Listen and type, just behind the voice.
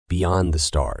beyond the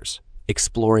stars,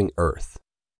 exploring Earth.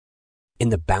 In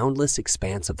the boundless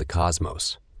expanse of the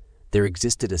cosmos, there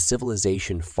existed a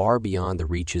civilization far beyond the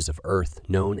reaches of Earth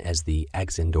known as the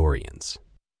Xandorians.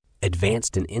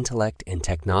 Advanced in intellect and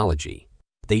technology,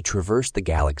 they traversed the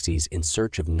galaxies in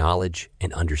search of knowledge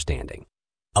and understanding.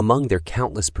 Among their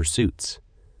countless pursuits,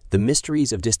 the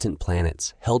mysteries of distant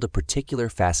planets held a particular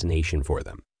fascination for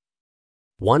them.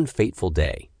 One fateful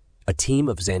day, a team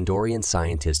of Xandorian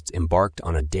scientists embarked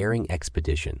on a daring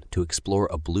expedition to explore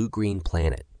a blue-green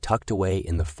planet tucked away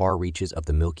in the far reaches of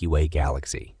the Milky Way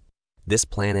galaxy. This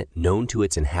planet, known to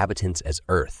its inhabitants as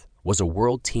Earth, was a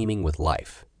world teeming with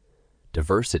life,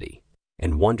 diversity,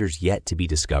 and wonders yet to be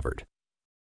discovered.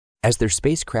 As their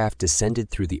spacecraft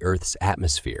descended through the Earth's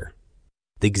atmosphere,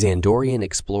 the Xandorian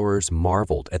explorers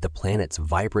marveled at the planet's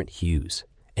vibrant hues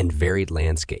and varied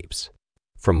landscapes.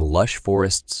 From lush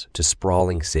forests to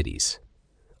sprawling cities,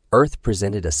 Earth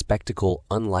presented a spectacle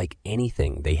unlike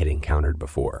anything they had encountered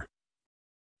before.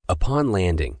 Upon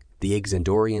landing, the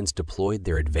Xandorians deployed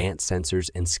their advanced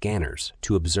sensors and scanners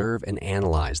to observe and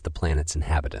analyze the planet's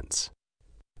inhabitants.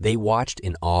 They watched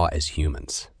in awe as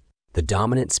humans, the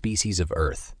dominant species of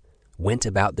Earth, went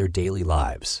about their daily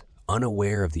lives,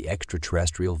 unaware of the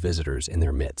extraterrestrial visitors in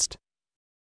their midst.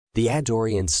 The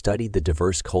Xandorians studied the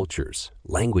diverse cultures,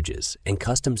 languages, and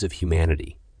customs of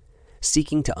humanity,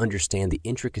 seeking to understand the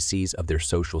intricacies of their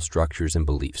social structures and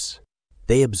beliefs.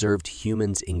 They observed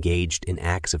humans engaged in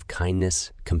acts of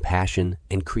kindness, compassion,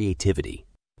 and creativity,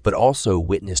 but also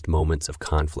witnessed moments of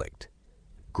conflict,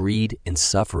 greed, and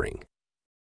suffering.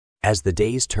 As the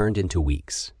days turned into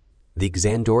weeks, the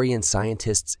Xandorian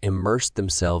scientists immersed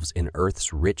themselves in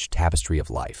Earth's rich tapestry of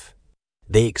life.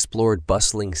 They explored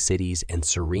bustling cities and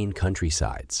serene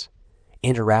countrysides,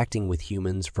 interacting with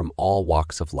humans from all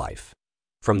walks of life,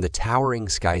 from the towering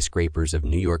skyscrapers of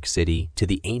New York City to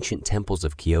the ancient temples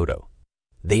of Kyoto.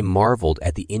 They marveled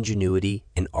at the ingenuity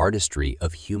and artistry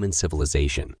of human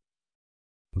civilization.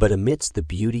 But amidst the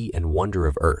beauty and wonder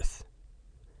of Earth,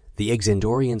 the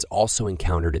Xandorians also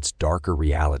encountered its darker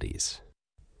realities.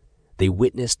 They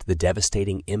witnessed the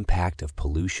devastating impact of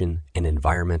pollution and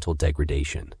environmental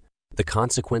degradation, the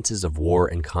consequences of war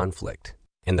and conflict,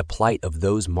 and the plight of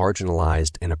those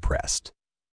marginalized and oppressed.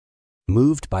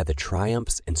 Moved by the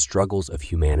triumphs and struggles of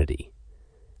humanity,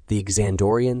 the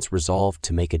Xandorians resolved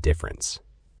to make a difference.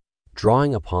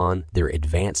 Drawing upon their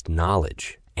advanced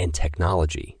knowledge and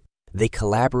technology, they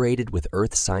collaborated with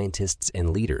Earth scientists and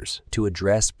leaders to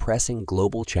address pressing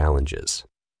global challenges.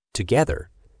 Together,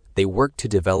 they worked to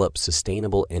develop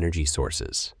sustainable energy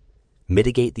sources,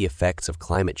 mitigate the effects of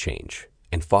climate change,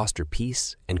 and foster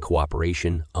peace and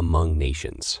cooperation among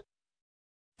nations.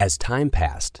 As time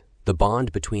passed, the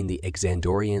bond between the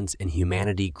Xandorians and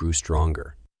humanity grew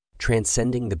stronger,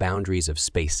 transcending the boundaries of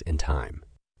space and time.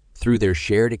 Through their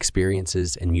shared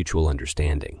experiences and mutual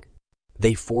understanding,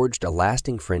 they forged a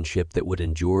lasting friendship that would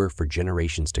endure for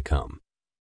generations to come.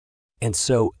 And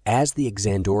so, as the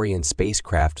Xandorian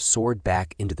spacecraft soared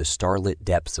back into the starlit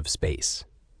depths of space,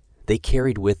 they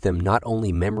carried with them not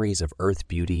only memories of Earth's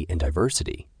beauty and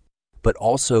diversity, but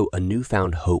also a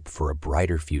newfound hope for a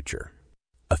brighter future.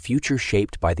 A future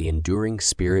shaped by the enduring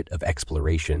spirit of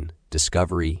exploration,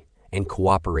 discovery, and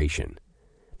cooperation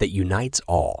that unites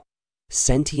all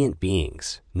sentient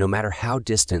beings, no matter how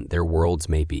distant their worlds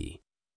may be.